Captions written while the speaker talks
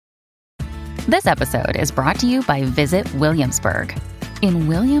This episode is brought to you by Visit Williamsburg. In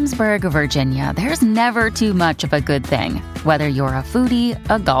Williamsburg, Virginia, there's never too much of a good thing. Whether you're a foodie,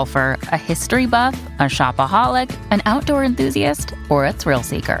 a golfer, a history buff, a shopaholic, an outdoor enthusiast, or a thrill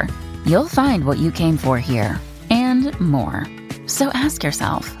seeker, you'll find what you came for here and more. So ask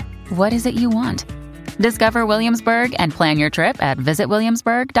yourself, what is it you want? Discover Williamsburg and plan your trip at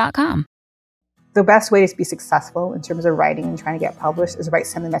visitwilliamsburg.com. The best way to be successful in terms of writing and trying to get published is write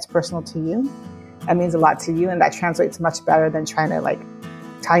something that's personal to you. That means a lot to you, and that translates much better than trying to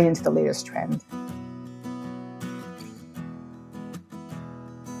tie into the latest trend.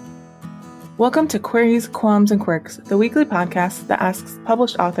 Welcome to Queries, Qualms, and Quirks, the weekly podcast that asks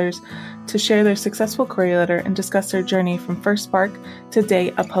published authors to share their successful query letter and discuss their journey from first spark to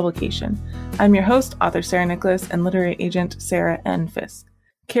day of publication. I'm your host, author Sarah Nicholas, and literary agent Sarah N. Fisk.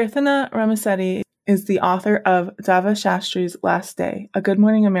 Keerthana Ramasetti is the author of Dava Shastri's Last Day, a Good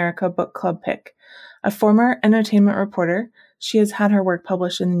Morning America book club pick. A former entertainment reporter, she has had her work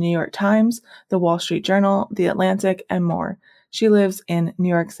published in the New York Times, the Wall Street Journal, The Atlantic, and more. She lives in New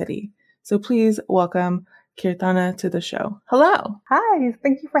York City. So please welcome Keerthana to the show. Hello. Hi,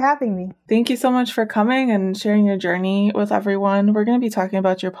 thank you for having me. Thank you so much for coming and sharing your journey with everyone. We're going to be talking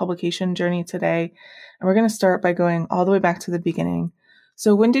about your publication journey today, and we're going to start by going all the way back to the beginning.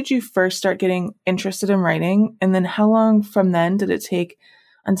 So when did you first start getting interested in writing? And then how long from then did it take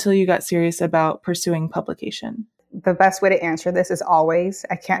until you got serious about pursuing publication? The best way to answer this is always.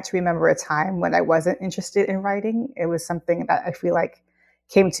 I can't remember a time when I wasn't interested in writing. It was something that I feel like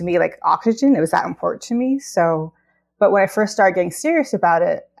came to me like oxygen. It was that important to me. But when I first started getting serious about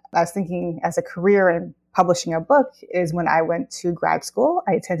it, I was thinking as a career in publishing a book is when I went to grad school.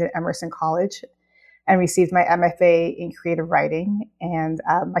 I attended Emerson College and received my MFA in creative writing. And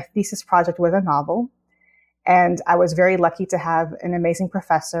my thesis project was a novel. And I was very lucky to have an amazing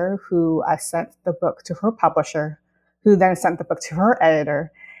professor who sent the book to her publisher, who then sent the book to her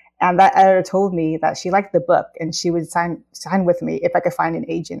editor. And that editor told me that she liked the book and she would sign with me if I could find an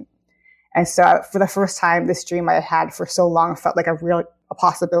agent. And so for the first time, this dream I had for so long felt like a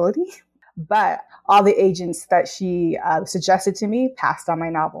possibility. But all the agents that she suggested to me passed on my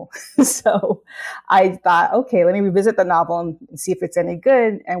novel. So I thought, okay, let me revisit the novel and see if it's any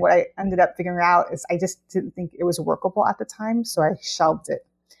good. And what I ended up figuring out is I just didn't think it was workable at the time. So I shelved it.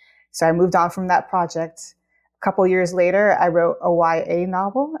 So I moved on from that project. A couple years later, I wrote a YA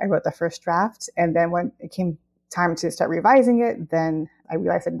novel. I wrote the first draft. And then when it came time to start revising it, then I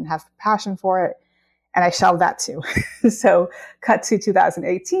realized I didn't have passion for it. And I shelved that too. So cut to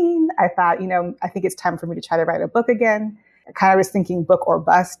 2018, I thought, I think it's time for me to try to write a book again. I kind of was thinking book or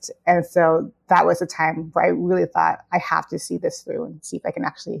bust. And so that was a time where I really thought I have to see this through and see if I can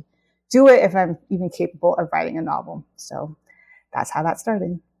actually do it, if I'm even capable of writing a novel. So that's how that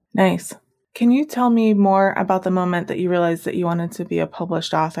started. Nice. Can you tell me more about the moment that you realized that you wanted to be a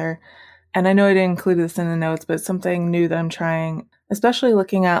published author? And I know I didn't include this in the notes, but something new that I'm trying, especially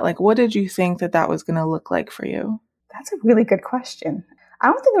looking at what did you think that was going to look like for you? That's a really good question. I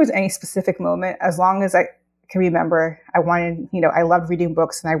don't think there was any specific moment. As long as I can remember, I loved reading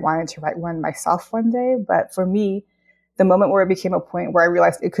books and I wanted to write one myself one day. But for me, the moment where it became a point where I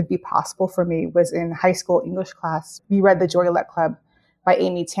realized it could be possible for me was in high school English class. We read The Joliet Club by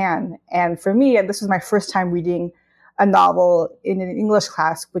Amy Tan. And for me, this was my first time reading a novel in an English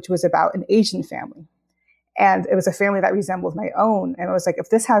class, which was about an Asian family. And it was a family that resembled my own. And I was like,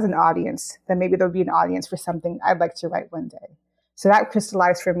 if this has an audience, then maybe there'll be an audience for something I'd like to write one day. So that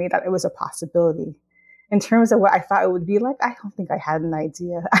crystallized for me that it was a possibility. In terms of what I thought it would be like, I don't think I had an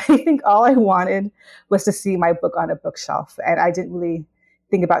idea. I think all I wanted was to see my book on a bookshelf. And I didn't really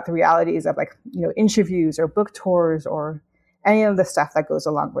think about the realities of interviews or book tours or any of the stuff that goes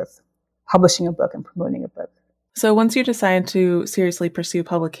along with publishing a book and promoting a book. So once you decided to seriously pursue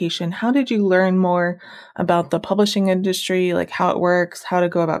publication, how did you learn more about the publishing industry, how it works, how to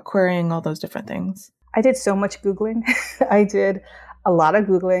go about querying, all those different things? I did so much Googling. I did a lot of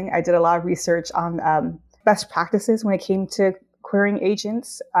Googling. I did a lot of research on best practices when it came to querying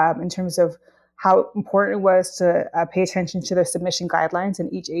agents in terms of how important it was to pay attention to their submission guidelines.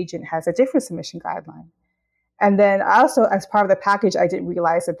 And each agent has a different submission guideline. And then I also, as part of the package, I didn't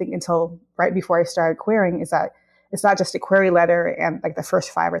realize, I think until right before I started querying, is that it's not just a query letter and the first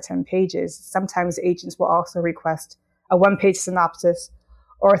 5 or 10 pages. Sometimes agents will also request a 1-page synopsis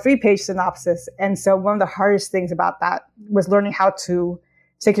or a 3-page synopsis. And so one of the hardest things about that was learning how to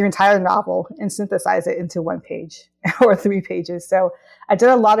take your entire novel and synthesize it into 1 page or 3 pages. So I did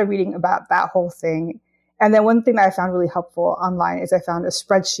a lot of reading about that whole thing. And then one thing that I found really helpful online is I found a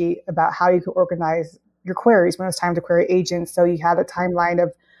spreadsheet about how you could organize your queries when it was time to query agents. So you had a timeline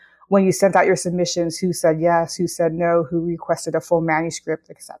of when you sent out your submissions, who said yes, who said no, who requested a full manuscript,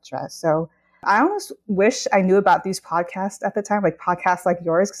 etc. So I almost wish I knew about these podcasts at the time, like podcasts like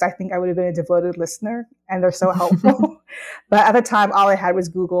yours, because I think I would have been a devoted listener, and they're so helpful. But at the time, all I had was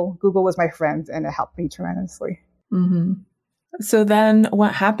Google. Google was my friend, and it helped me tremendously. Mm-hmm. So then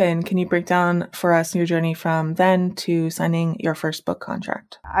what happened? Can you break down for us your journey from then to signing your first book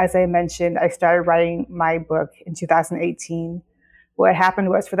contract? As I mentioned, I started writing my book in 2018. What happened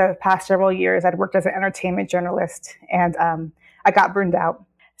was for the past several years, I'd worked as an entertainment journalist, and I got burned out.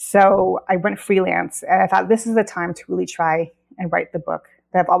 So I went freelance, and I thought this is the time to really try and write the book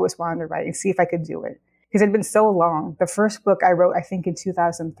that I've always wanted to write and see if I could do it. Because it had been so long. The first book I wrote, I think, in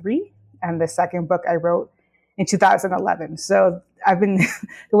 2003, and the second book I wrote in 2011. So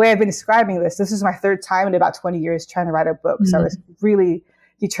the way I've been describing this is my third time in about 20 years trying to write a book. Mm-hmm. So I was really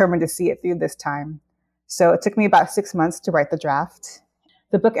determined to see it through this time. So it took me about 6 months to write the draft.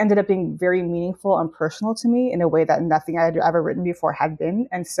 The book ended up being very meaningful and personal to me in a way that nothing I had ever written before had been.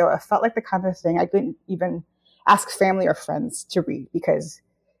 And so it felt like the kind of thing I couldn't even ask family or friends to read, because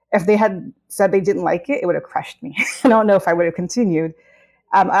if they had said they didn't like it, it would have crushed me. I don't know if I would have continued.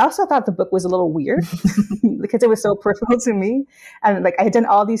 I also thought the book was a little weird because it was so personal to me. And like I had done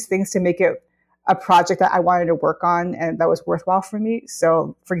all these things to make it a project that I wanted to work on and that was worthwhile for me.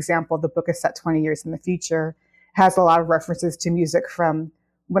 So, for example, the book is set 20 years in the future, has a lot of references to music from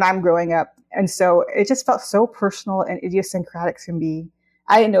when I'm growing up. And so it just felt so personal and idiosyncratic to me.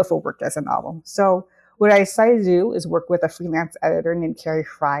 I didn't know if it worked as a novel. So what I decided to do is work with a freelance editor named Carrie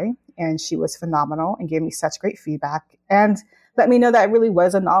Fry, and she was phenomenal and gave me such great feedback and let me know that it really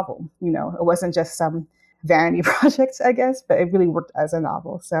was a novel. You know, it wasn't just some vanity project, I guess, but it really worked as a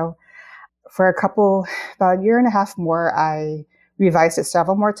novel. So for about a year and a half more, I revised it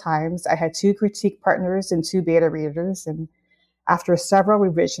several more times. I had 2 critique partners and 2 beta readers. And after several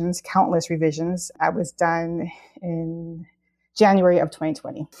revisions, countless revisions, I was done in January of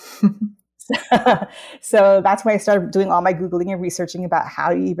 2020. So that's when I started doing all my Googling and researching about how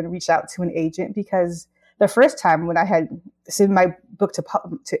to even reach out to an agent, because the first time when I had submitted my book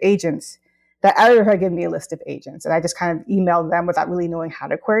to agents, the editor had given me a list of agents, and I just kind of emailed them without really knowing how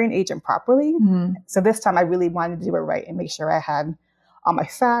to query an agent properly. Mm-hmm. So this time I really wanted to do it right and make sure I had all my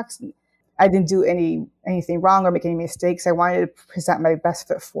facts. I didn't do anything wrong or make any mistakes. I wanted to present my best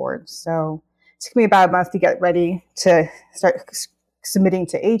foot forward. So it took me about a month to get ready to start submitting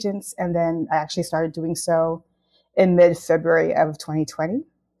to agents. And then I actually started doing so in mid-February of 2020.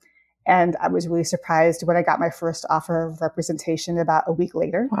 And I was really surprised when I got my first offer of representation about a week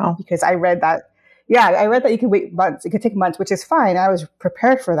later. Wow. Because I read that you could wait months. It could take months, which is fine. I was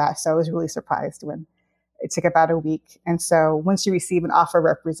prepared for that. So I was really surprised when it took about a week. And so once you receive an offer of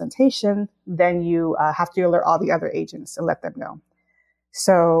representation, then you have to alert all the other agents and let them know.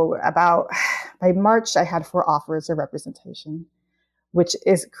 So by March, I had 4 offers of representation, which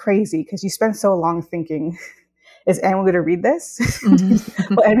is crazy because you spend so long thinking, is anyone going to read this?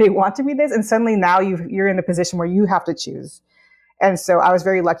 Mm-hmm. Will anybody want to read this? And suddenly now you're in a position where you have to choose. And so I was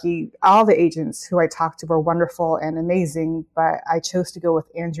very lucky. All the agents who I talked to were wonderful and amazing, but I chose to go with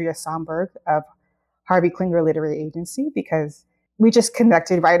Andrea Somberg of Harvey Klinger Literary Agency because we just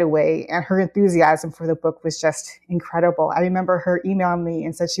connected right away, and her enthusiasm for the book was just incredible. I remember her emailing me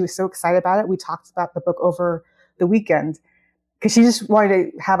and said she was so excited about it. We talked about the book over the weekend because she just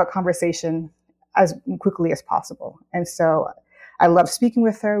wanted to have a conversation as quickly as possible. And so I loved speaking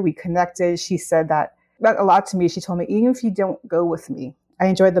with her. We connected. She said that meant a lot to me. She told me, even if you don't go with me, I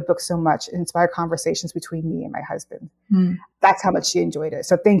enjoyed the book so much. It inspired conversations between me and my husband. Mm. That's how much she enjoyed it.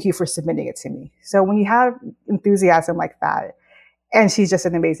 So thank you for submitting it to me. So when you have enthusiasm like that, and she's just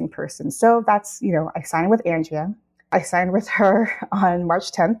an amazing person. So that's, I signed with Andrea. I signed with her on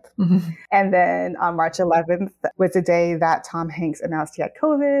March 10th. Mm-hmm. And then on March 11th was the day that Tom Hanks announced he had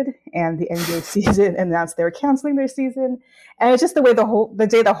COVID and the NBA season announced they were canceling their season. And it's just the way the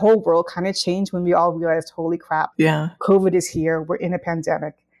day the whole world kind of changed when we all realized, holy crap, COVID is here. We're in a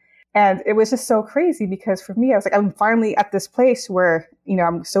pandemic. And it was just so crazy because for me, I was like, I'm finally at this place where,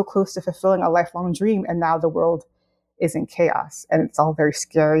 I'm so close to fulfilling a lifelong dream. And now the world is in chaos and it's all very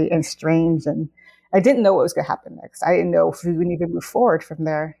scary and strange. And I didn't know what was going to happen next. I didn't know if we would even move forward from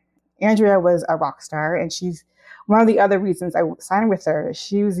there. Andrea was a rock star, and she's one of the other reasons I signed with her.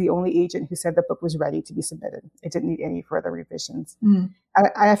 She was the only agent who said the book was ready to be submitted. It didn't need any further revisions. Mm. And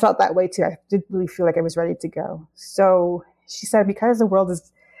I felt that way too. I did really feel like I was ready to go. So she said, because the world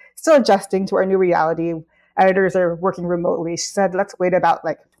is still adjusting to our new reality, editors are working remotely. She said, let's wait about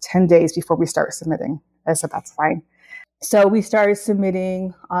 10 days before we start submitting. I said, that's fine. So we started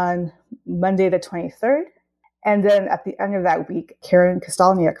submitting on Monday, the 23rd. And then at the end of that week, Karen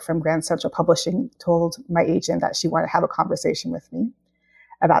Kostelniak from Grand Central Publishing told my agent that she wanted to have a conversation with me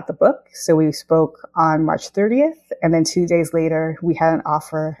about the book. So we spoke on March 30th. And then 2 days later, we had an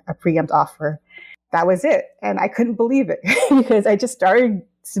offer, a preempt offer. That was it. And I couldn't believe it because I just started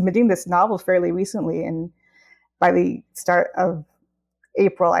submitting this novel fairly recently. And by the start of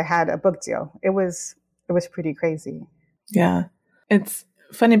April, I had a book deal. It was pretty crazy. Yeah. It's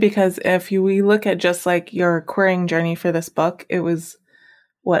funny because we look at just like your querying journey for this book, it was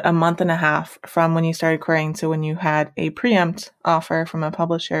a month and a half from when you started querying to when you had a preempt offer from a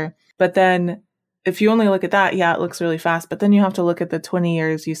publisher. But then if you only look at that, yeah, it looks really fast. But then you have to look at the 20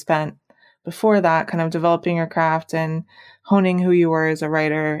 years you spent before that, kind of developing your craft and honing who you were as a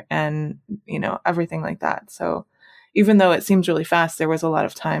writer and, everything like that. So even though it seems really fast, there was a lot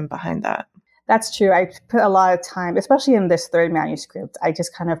of time behind that. That's true. I put a lot of time, especially in this third manuscript. I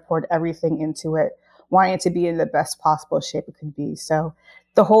just kind of poured everything into it, wanting it to be in the best possible shape it could be. So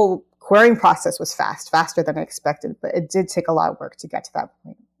the whole querying process was faster than I expected, but it did take a lot of work to get to that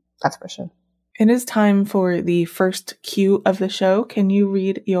point. That's for sure. It is time for the first cue of the show. Can you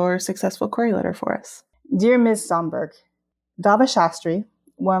read your successful query letter for us? Dear Ms. Zomberg, Dava Shastri,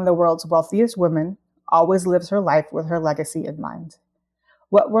 one of the world's wealthiest women, always lives her life with her legacy in mind.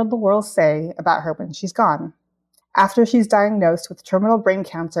 What will the world say about her when she's gone? After she's diagnosed with terminal brain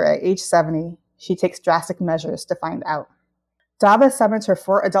cancer at age 70, she takes drastic measures to find out. Dava summons her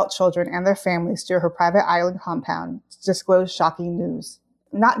 4 adult children and their families to her private island compound to disclose shocking news.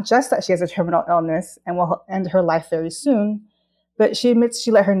 Not just that she has a terminal illness and will end her life very soon, but she admits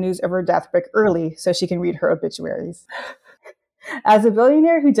she let her news of her death break early so she can read her obituaries. As a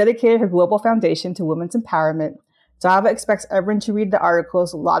billionaire who dedicated her global foundation to women's empowerment, Dava expects everyone to read the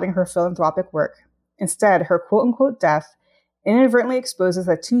articles lauding her philanthropic work. Instead, her quote-unquote death inadvertently exposes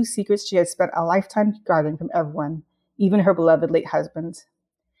the 2 secrets she had spent a lifetime guarding from everyone, even her beloved late husband.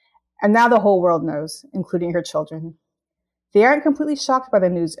 And now the whole world knows, including her children. They aren't completely shocked by the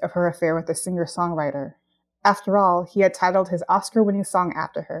news of her affair with the singer-songwriter. After all, he had titled his Oscar-winning song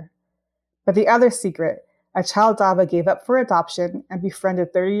after her. But the other secret, a child Dava gave up for adoption and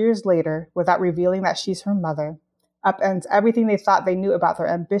befriended 30 years later without revealing that she's her mother, upends everything they thought they knew about their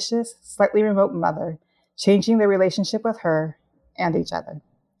ambitious, slightly remote mother, changing their relationship with her and each other.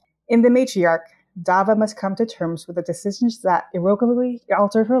 In The Matriarch, Dava must come to terms with the decisions that irrevocably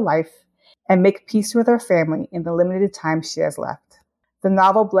altered her life and make peace with her family in the limited time she has left. The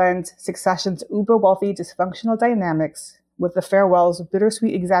novel blends Succession's uber-wealthy dysfunctional dynamics with the farewell's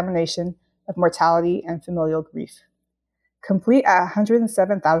bittersweet examination of mortality and familial grief. Complete at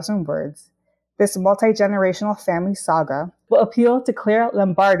 107,000 words, this multi-generational family saga will appeal to Claire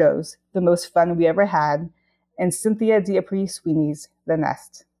Lombardo's The Most Fun We Ever Had and Cynthia D'Apri-Sweeney's The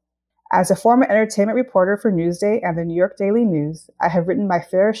Nest. As a former entertainment reporter for Newsday and the New York Daily News, I have written my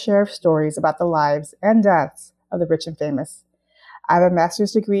fair share of stories about the lives and deaths of the rich and famous. I have a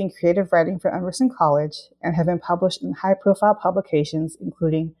master's degree in creative writing from Emerson College and have been published in high-profile publications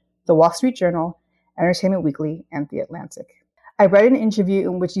including The Wall Street Journal, Entertainment Weekly, and The Atlantic. I read an interview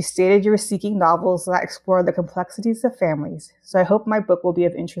in which you stated you were seeking novels that explore the complexities of families, so I hope my book will be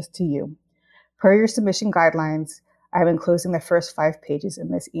of interest to you. Per your submission guidelines, I have enclosing the first 5 pages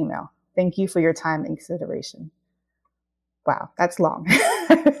in this email. Thank you for your time and consideration. Wow, that's long.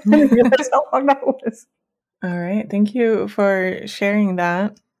 I didn't realize how long that was. All right. Thank you for sharing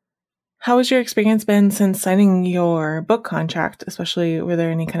that. How has your experience been since signing your book contract? Especially, were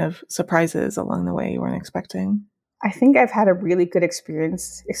there any kind of surprises along the way you weren't expecting? I think I've had a really good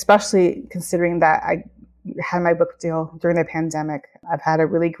experience, especially considering that I had my book deal during the pandemic. I've had a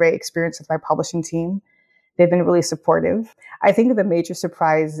really great experience with my publishing team. They've been really supportive. I think the major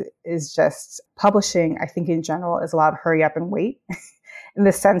surprise is just publishing, I think in general, is a lot of hurry up and wait in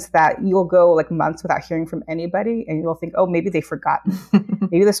the sense that you'll go like months without hearing from anybody and you'll think, oh, maybe they've forgotten.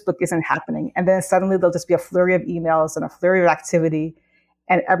 Maybe this book isn't happening. And then suddenly there'll just be a flurry of emails and a flurry of activity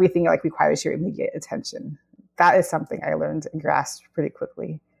and everything like requires your immediate attention. That is something I learned and grasped pretty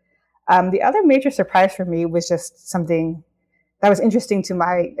quickly. The other major surprise for me was just something that was interesting to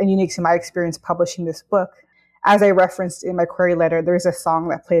and unique to my experience publishing this book. As I referenced in my query letter, there's a song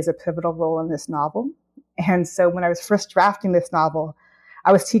that plays a pivotal role in this novel. And so when I was first drafting this novel,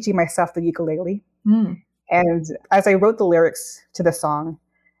 I was teaching myself the ukulele. And as I wrote the lyrics to the song,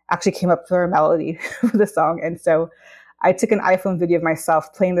 actually came up with a melody for the song. And so I took an iPhone video of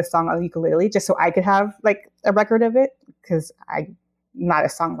myself playing the song on the ukulele just so I could have like a record of it, because I'm not a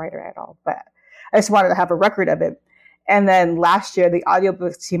songwriter at all, but I just wanted to have a record of it. And then last year, the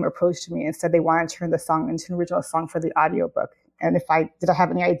audiobook team approached me and said they wanted to turn the song into an original song for the audiobook. And did I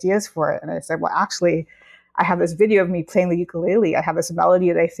have any ideas for it? And I said, well, actually, I have this video of me playing the ukulele. I have this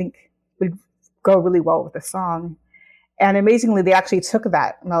melody that I think would go really well with the song. And amazingly, they actually took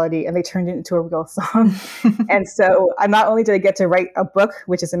that melody and they turned it into a real song. And so not only did I get to write a book,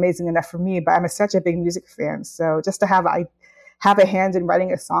 which is amazing enough for me, but I'm such a big music fan. So just to have a hand in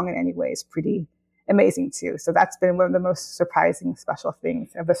writing a song in any way is pretty amazing too. So that's been one of the most surprising, special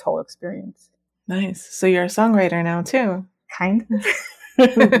things of this whole experience. Nice. So you're a songwriter now too. Kind of.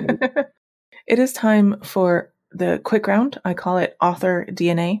 It is time for the quick round. I call it author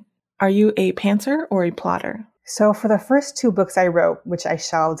DNA. Are you a pantser or a plotter? So for the first 2 books I wrote, which I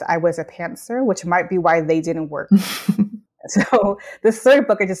shelved, I was a pantser, which might be why they didn't work. So the 3rd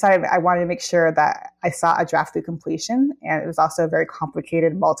book, I decided I wanted to make sure that I saw a draft through completion. And it was also a very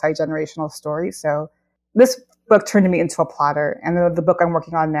complicated, multi-generational story. So this book turned me into a plotter. And the book I'm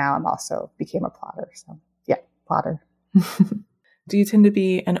working on now, I'm also became a plotter. So yeah, plotter. Do you tend to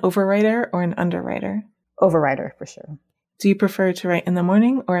be an overwriter or an underwriter? Overwriter, for sure. Do you prefer to write in the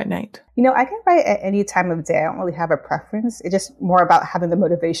morning or at night? I can write at any time of day. I don't really have a preference. It's just more about having the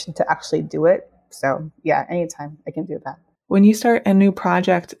motivation to actually do it. So yeah, anytime I can do that. When you start a new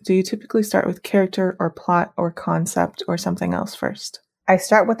project, do you typically start with character or plot or concept or something else first? I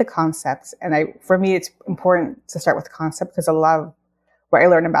start with the concepts. And for me, it's important to start with the concept because a lot of what I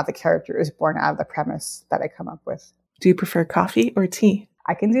learn about the character is born out of the premise that I come up with. Do you prefer coffee or tea?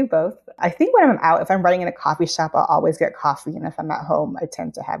 I can do both. I think when I'm out, if I'm writing in a coffee shop, I'll always get coffee. And if I'm at home, I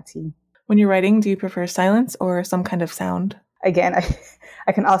tend to have tea. When you're writing, do you prefer silence or some kind of sound? Again,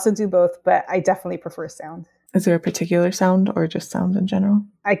 I can also do both, but I definitely prefer sound. Is there a particular sound or just sound in general?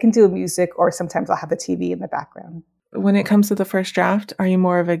 I can do music, or sometimes I'll have the TV in the background. When it comes to the first draft, are you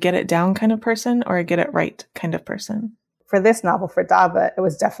more of a get it down kind of person or a get it right kind of person? For this novel, for Dava, it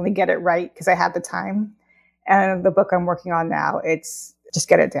was definitely get it right because I had the time. And the book I'm working on now, it's just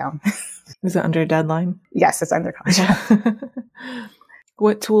get it down. Is it under deadline? Yes, it's under contract.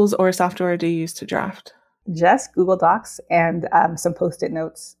 What tools or software do you use to draft? Just Google Docs and some Post-it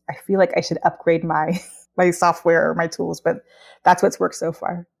notes. I feel like I should upgrade my software or my tools, but that's what's worked so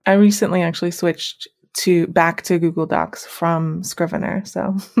far. I recently actually switched back to Google Docs from Scrivener.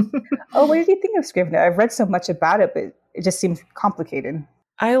 So, Oh, what did you think of Scrivener? I've read so much about it, but it just seems complicated.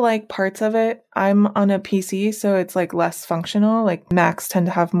 I like parts of it. I'm on a PC, so it's like less functional. Like Macs tend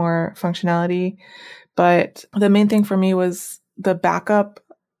to have more functionality. But the main thing for me was the backup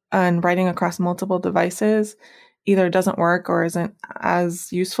and writing across multiple devices either doesn't work or isn't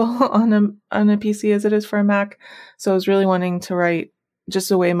as useful on a PC as it is for a Mac. So I was really wanting to write, just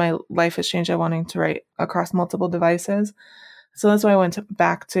the way my life has changed, I wanting to write across multiple devices. So that's why I went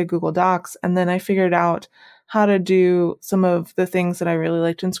back to Google Docs. And then I figured out how to do some of the things that I really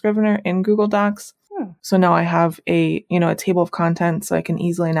liked in Scrivener in Google Docs. So now I have a table of contents so I can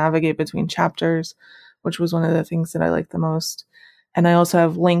easily navigate between chapters, which was one of the things that I liked the most. And I also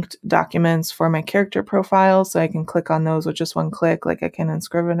have linked documents for my character profiles, so I can click on those with just one click like I can in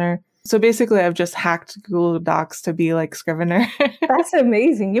Scrivener. So basically, I've just hacked Google Docs to be like Scrivener. That's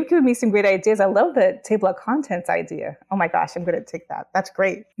amazing. You've given me some great ideas. I love the table of contents idea. Oh my gosh, I'm going to take that. That's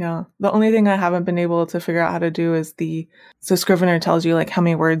great. Yeah. The only thing I haven't been able to figure out how to do is so Scrivener tells you like how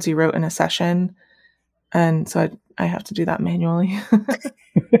many words you wrote in a session. And so I have to do that manually.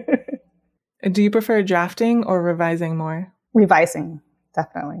 Do you prefer drafting or revising more? Revising,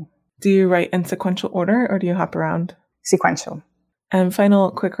 definitely. Do you write in sequential order or do you hop around? Sequential. And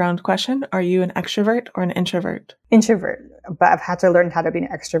final quick round question. Are you an extrovert or an introvert? Introvert, but I've had to learn how to be an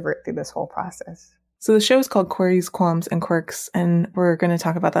extrovert through this whole process. So the show is called Queries, Qualms, and Quirks, and we're going to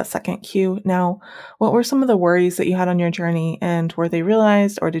talk about that second Q. Now, what were some of the worries that you had on your journey, and were they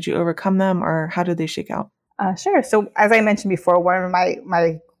realized, or did you overcome them, or how did they shake out? Sure. So as I mentioned before, one of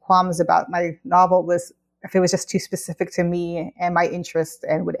my qualms about my novel was if it was just too specific to me and my interests,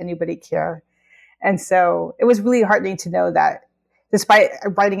 and would anybody care? And so it was really heartening to know that despite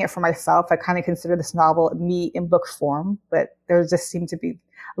writing it for myself, I kind of consider this novel me in book form, but there just seemed to be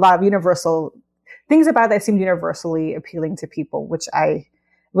a lot of universal things about it that seemed universally appealing to people, which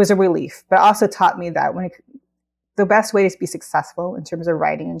was a relief, but also taught me that the best way to be successful in terms of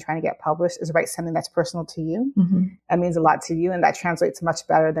writing and trying to get published is write something that's personal to you. Mm-hmm. That means a lot to you, and that translates much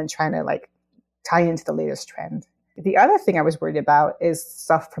better than trying to tie into the latest trend. The other thing I was worried about is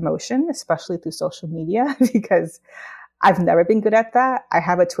self-promotion, especially through social media, because I've never been good at that. I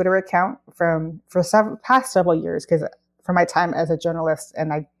have a Twitter account for past several years because for my time as a journalist,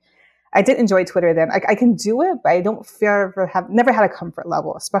 and I did enjoy Twitter then. I can do it, but I don't never had a comfort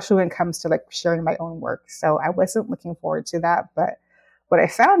level, especially when it comes to sharing my own work. So I wasn't looking forward to that. But what I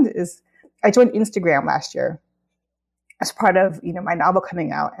found is I joined Instagram last year. as part of, my novel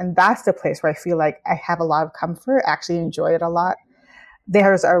coming out. And that's the place where I feel like I have a lot of comfort, actually enjoy it a lot.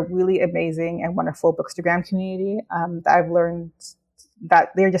 There's a really amazing and wonderful Bookstagram community that I've learned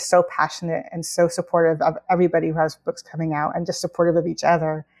that they're just so passionate and so supportive of everybody who has books coming out and just supportive of each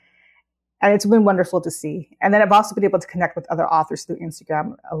other. And it's been wonderful to see. And then I've also been able to connect with other authors through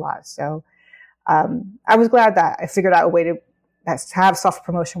Instagram a lot. So I was glad that I figured out a way to have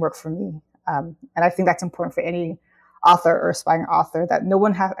self-promotion work for me. And I think that's important for any author or aspiring author, that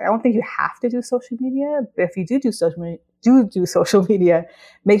I don't think you have to do social media, but if you do social media,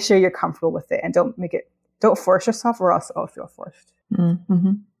 make sure you're comfortable with it and don't force yourself, or else it'll feel forced.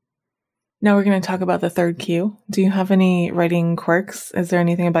 Mm-hmm. Now we're going to talk about the third Q. Do you have any writing quirks? Is there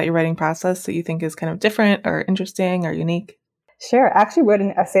anything about your writing process that you think is kind of different or interesting or unique? Sure. I actually wrote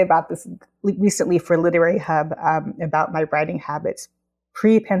an essay about this recently for Literary Hub about my writing habits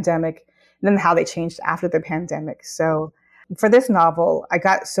pre-pandemic, and then how they changed after the pandemic. So for this novel, I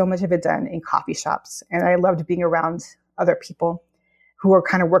got so much of it done in coffee shops, and I loved being around other people who were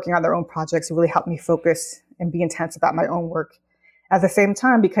kind of working on their own projects. It really helped me focus and be intense about my own work. At the same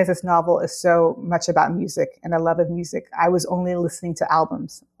time, because this novel is so much about music and I love of music, I was only listening to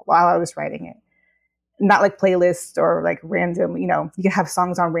albums while I was writing it. Not like playlists or like random, you can have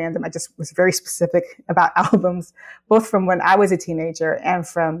songs on random. I just was very specific about albums, both from when I was a teenager and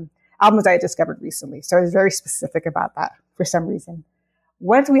from albums I had discovered recently. So I was very specific about that for some reason.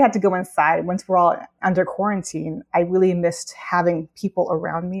 Once we had to go inside, once we're all under quarantine, I really missed having people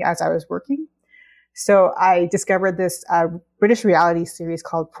around me as I was working. So I discovered this British reality series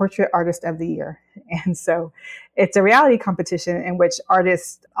called Portrait Artist of the Year. And so it's a reality competition in which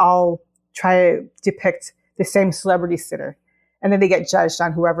artists all try to depict the same celebrity sitter. And then they get judged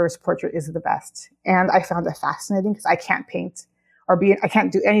on whoever's portrait is the best. And I found it fascinating because I can't paint I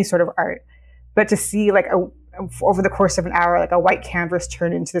can't do any sort of art. But to see over the course of an hour, like a white canvas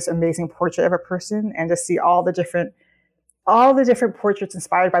turn into this amazing portrait of a person, and to see all the different portraits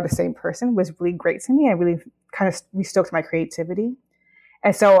inspired by the same person was really great to me. I really kind of restoked my creativity.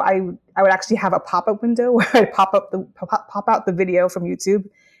 And so I would actually have a pop-up window where I'd pop out the video from YouTube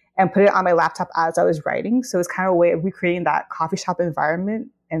and put it on my laptop as I was writing. So it's kind of a way of recreating that coffee shop environment.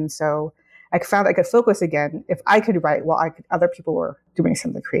 And so I found I could focus again if I could write while other people were doing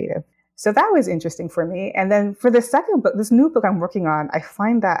something creative. So that was interesting for me. And then for the second book, this new book I'm working on, I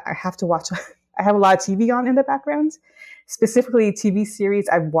find that I have to watch, I have a lot of TV on in the background, specifically TV series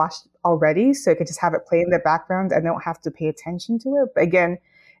I've watched already. So I could just have it play in the background and don't have to pay attention to it. But again,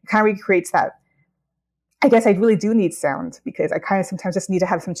 it kind of recreates that. I guess I really do need sound because I kind of sometimes just need to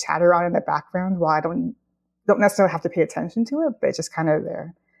have some chatter on in the background while I don't necessarily have to pay attention to it, but it's just kind of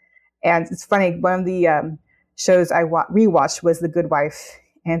there. And it's funny, one of the shows I rewatched was The Good Wife,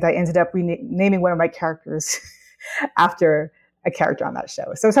 and I ended up naming one of my characters after a character on that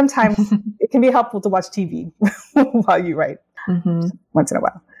show. So sometimes it can be helpful to watch TV while you write once in a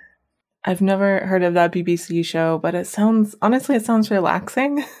while. I've never heard of that BBC show, but it sounds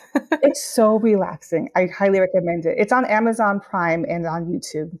relaxing. It's so relaxing. I highly recommend it. It's on Amazon Prime and on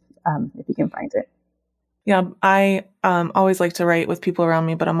YouTube, if you can find it. Yeah, I always like to write with people around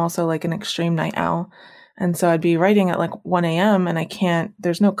me, but I'm also like an extreme night owl. And so I'd be writing at like 1 a.m. and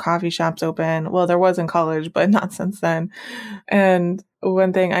there's no coffee shops open. Well, there was in college, but not since then. And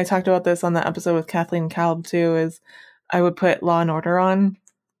one thing, I talked about this on the episode with Kathleen Kalb too, is I would put Law and Order on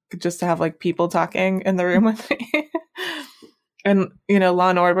just to have like people talking in the room with me. And, Law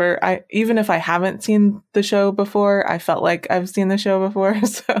and Order, even if I haven't seen the show before, I felt like I've seen the show before.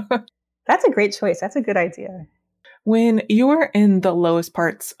 So that's a great choice. That's a good idea. When you were in the lowest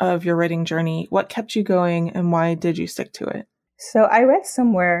parts of your writing journey, what kept you going and why did you stick to it? So I read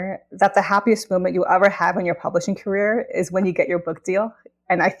somewhere that the happiest moment you'll ever have in your publishing career is when you get your book deal.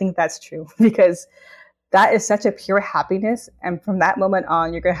 And I think that's true because that is such a pure happiness. And from that moment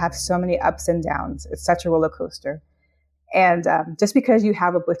on, you're going to have so many ups and downs. It's such a roller coaster. And just because you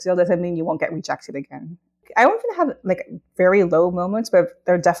have a book deal doesn't mean you won't get rejected again. I don't even have like very low moments, but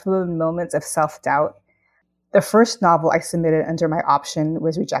there are definitely moments of self-doubt. The first novel I submitted under my option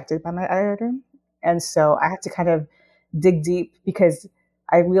was rejected by my editor. And so I had to kind of dig deep because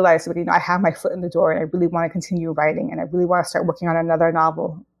I realized that, I have my foot in the door and I really want to continue writing and I really want to start working on another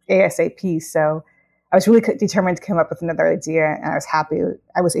novel ASAP. So I was really determined to come up with another idea, and I was happy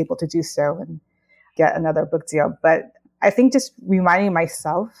I was able to do so and get another book deal. But I think just reminding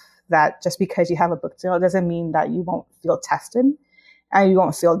myself that just because you have a book deal doesn't mean that you won't feel tested and you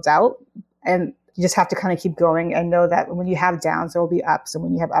won't feel doubt. And you just have to kind of keep going and know that when you have downs, there will be ups. And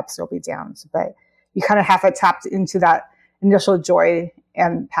when you have ups, there will be downs. But you kind of have to tap into that initial joy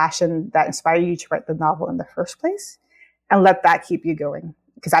and passion that inspired you to write the novel in the first place. and let that keep you going,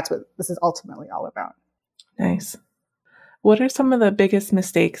 because that's what this is ultimately all about. Nice. What are some of the biggest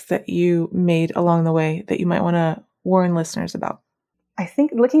mistakes that you made along the way that you might want to warn listeners about? I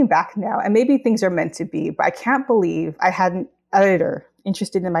think looking back now, and maybe things are meant to be, but I can't believe I had an editor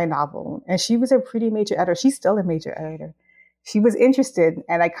interested in my novel. And she was a pretty major editor. She's still a major editor. She was interested,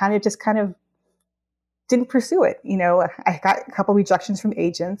 and I kind of didn't pursue it. I got a couple of rejections from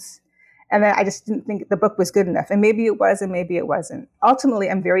agents, and then I just didn't think the book was good enough. And maybe it was, and maybe it wasn't.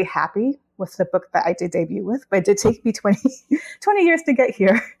 Ultimately, I'm very happy with the book that I did debut with, but it did take me 20 years to get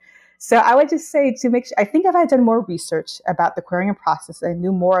here. So I would just say to make sure, I think if I had done more research about the querying process, I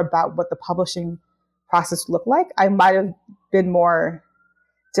knew more about what the publishing process looked like, I might have been more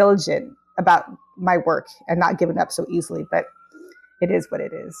diligent about my work and not given up so easily, but it is what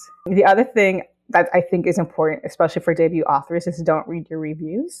it is. The other thing that I think is important, especially for debut authors, is don't read your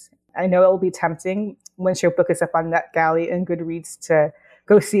reviews. I know it will be tempting once your book is up on NetGalley and Goodreads to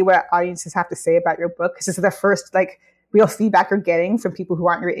go see what audiences have to say about your book, because this is the first real feedback you're getting from people who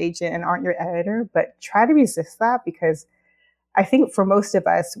aren't your agent and aren't your editor. But try to resist that, because I think for most of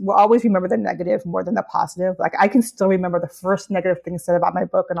us, we'll always remember the negative more than the positive. I can still remember the first negative thing said about my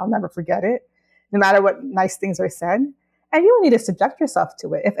book, and I'll never forget it, no matter what nice things are said. And you don't need to subject yourself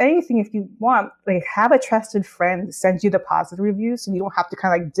to it. If anything, if you want, have a trusted friend send you the positive reviews, so you don't have to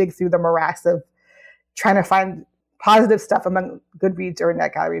kind of dig through the morass of trying to find positive stuff among Goodreads or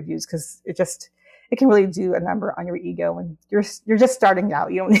NetGalley reviews, because it can really do a number on your ego, and you're just starting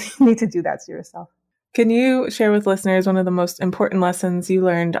out. You don't need to do that to yourself. Can you share with listeners one of the most important lessons you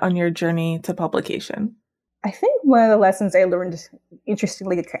learned on your journey to publication? I think one of the lessons I learned,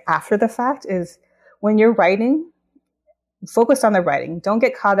 interestingly, after the fact is when you're writing, focus on the writing. Don't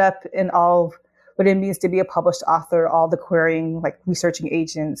get caught up in all what it means to be a published author, all the querying, researching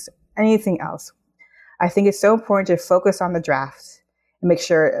agents, anything else. I think it's so important to focus on the draft and make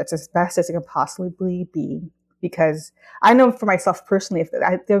sure it's as best as it can possibly be. Because I know for myself personally, if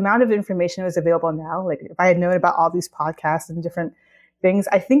the amount of information is available now, if I had known about all these podcasts and different things,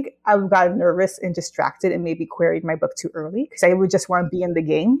 I think I would have gotten nervous and distracted and maybe queried my book too early, because I would just want to be in the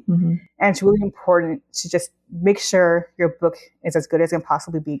game. Mm-hmm. And it's really important to just make sure your book is as good as it can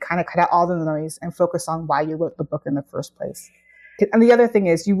possibly be, kind of cut out all the noise and focus on why you wrote the book in the first place. And the other thing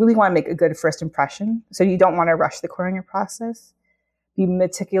is, you really want to make a good first impression. So you don't want to rush the querying process. Be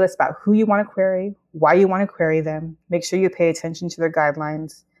meticulous about who you want to query, why you want to query them. Make sure you pay attention to their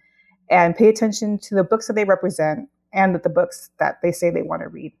guidelines, and pay attention to the books that they represent and the books that they say they want to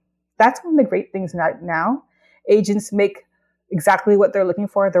read. That's one of the great things right now. Agents make exactly what they're looking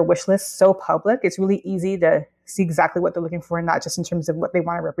for, their wish list, so public. It's really easy to see exactly what they're looking for, not just in terms of what they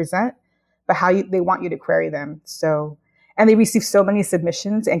want to represent, but how they want you to query them. And they receive so many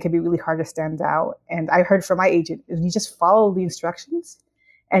submissions and can be really hard to stand out. And I heard from my agent, if you just follow the instructions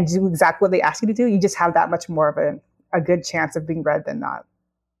and do exactly what they ask you to do, you just have that much more of a good chance of being read than not.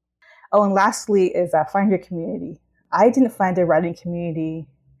 Oh, and lastly is find your community. I didn't find a writing community.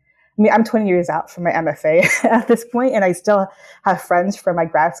 I mean, I'm 20 years out from my MFA at this point, and I still have friends from my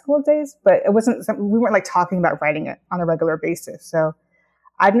grad school days, but we weren't talking about writing it on a regular basis. So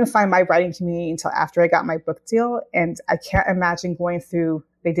I didn't find my writing community until after I got my book deal. And I can't imagine going through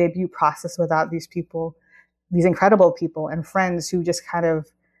the debut process without these people, these incredible people and friends who just kind of,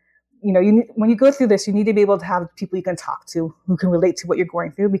 when you go through this, you need to be able to have people you can talk to who can relate to what you're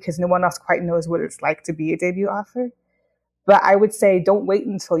going through, because no one else quite knows what it's like to be a debut author. But I would say don't wait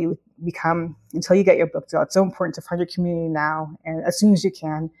until you get your book deal. It's so important to find your community now, and as soon as you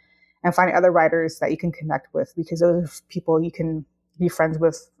can, and find other writers that you can connect with, because those are people you can be friends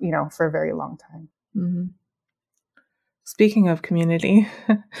with, for a very long time. Mm-hmm. Speaking of community,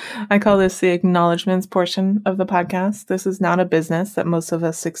 I call this the acknowledgements portion of the podcast. This is not a business that most of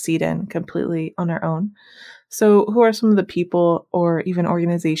us succeed in completely on our own. So who are some of the people or even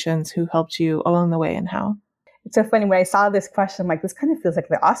organizations who helped you along the way, and how? It's so funny. When I saw this question, I'm like, this kind of feels like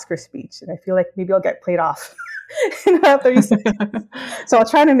the Oscar speech. And I feel like maybe I'll get played off in about 30 seconds. So I'll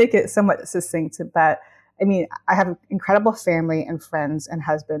try to make it somewhat succinct. But I mean, I have an incredible family and friends and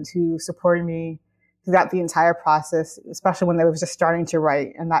husband who supported me throughout the entire process, especially when I was just starting to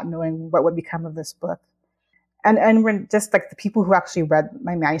write and not knowing what would become of this book. And when just the people who actually read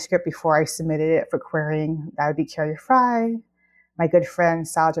my manuscript before I submitted it for querying, that would be Carrie Fry, my good friend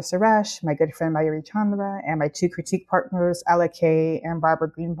Salja Suresh, my good friend Mayuri Chandra, and my two critique partners, Ella Kay and Barbara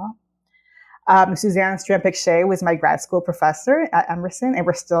Greenbaum. Suzanne Strampik-Shea was my grad school professor at Emerson, and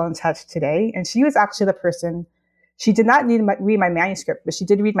we're still in touch today. And she was actually the person, She did not read my manuscript, but she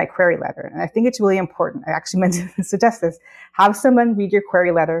did read my query letter. And I think it's really important. I actually meant to suggest this. Have someone read your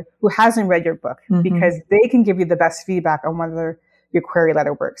query letter who hasn't read your book, because they can give you the best feedback on whether your query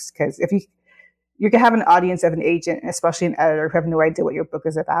letter works. Because if you can have an audience of an agent, and especially an editor, who have no idea what your book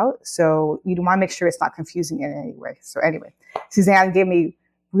is about. So you want to make sure it's not confusing in any way. So anyway, Suzanne gave me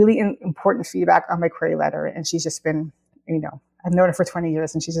really important feedback on my query letter. And she's just been, I've known her for 20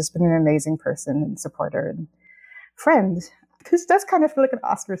 years, and she's just been an amazing person and supporter and friend. This does kind of feel like an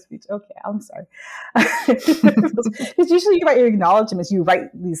Oscar speech. Okay, I'm sorry. Because usually you write your acknowledgments, you write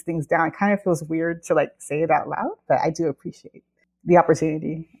these things down. It kind of feels weird to say it out loud, but I do appreciate the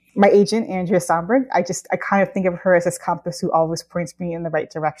opportunity. My agent, Andrea Somberg, I kind of think of her as this compass who always points me in the right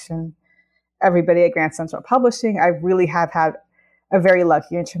direction. Everybody at Grand Central Publishing, I really have had a very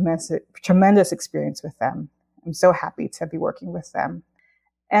lucky and tremendous experience with them. I'm so happy to be working with them.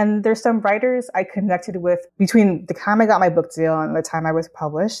 And there's some writers I connected with between the time I got my book deal and the time I was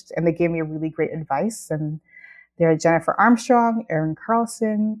published, and they gave me really great advice. And they're Jennifer Armstrong, Erin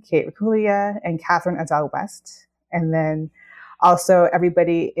Carlson, Kate Rakulia, and Catherine Adele West. And then also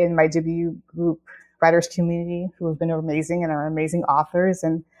everybody in my debut group writers community who have been amazing and are amazing authors.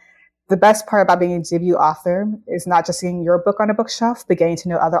 And the best part about being a debut author is not just seeing your book on a bookshelf, but getting to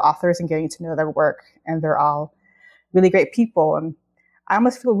know other authors and getting to know their work. And they're all really great people. And I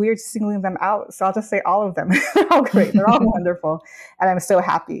almost feel weird singling them out. So I'll just say all of them. They're all great. They're all wonderful. And I'm so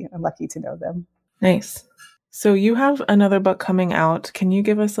happy and lucky to know them. Nice. So you have another book coming out. Can you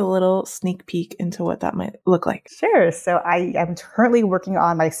give us a little sneak peek into what that might look like? Sure. So I am currently working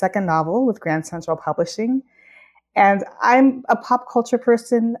on my second novel with Grand Central Publishing. And I'm a pop culture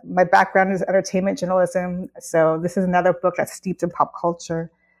person. My background is entertainment journalism. So this is another book that's steeped in pop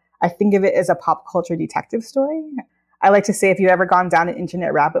culture. I think of it as a pop culture detective story. I like to say if you've ever gone down an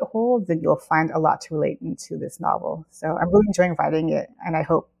internet rabbit hole, then you'll find a lot to relate into this novel. So I'm really enjoying writing it, and I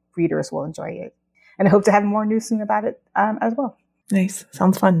hope readers will enjoy it. And I hope to have more news soon about it as well. Nice.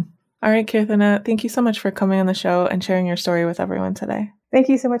 Sounds fun. All right, Keerthana, thank you so much for coming on the show and sharing your story with everyone today. Thank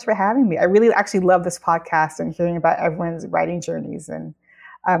you so much for having me. I really actually love this podcast and hearing about everyone's writing journeys, and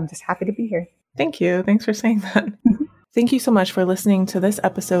I'm just happy to be here. Thank you. Thanks for saying that. Thank you so much for listening to this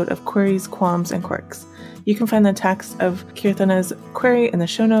episode of Queries, Qualms, and Quirks. You can find the text of Keerthana's query in the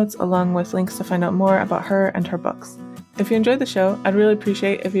show notes, along with links to find out more about her and her books. If you enjoyed the show, I'd really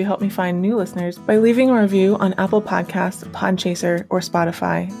appreciate if you help me find new listeners by leaving a review on Apple Podcasts, Podchaser, or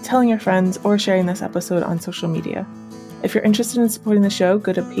Spotify, telling your friends, or sharing this episode on social media. If you're interested in supporting the show,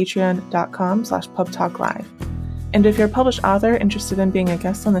 go to patreon.com/pubtalklive. And if you're a published author interested in being a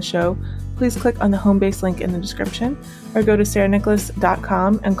guest on the show, please click on the home base link in the description, or go to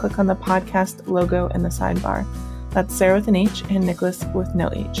sarahnicholas.com and click on the podcast logo in the sidebar. That's Sarah with an H and Nicholas with no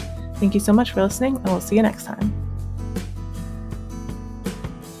H. Thank you so much for listening, and we'll see you next time.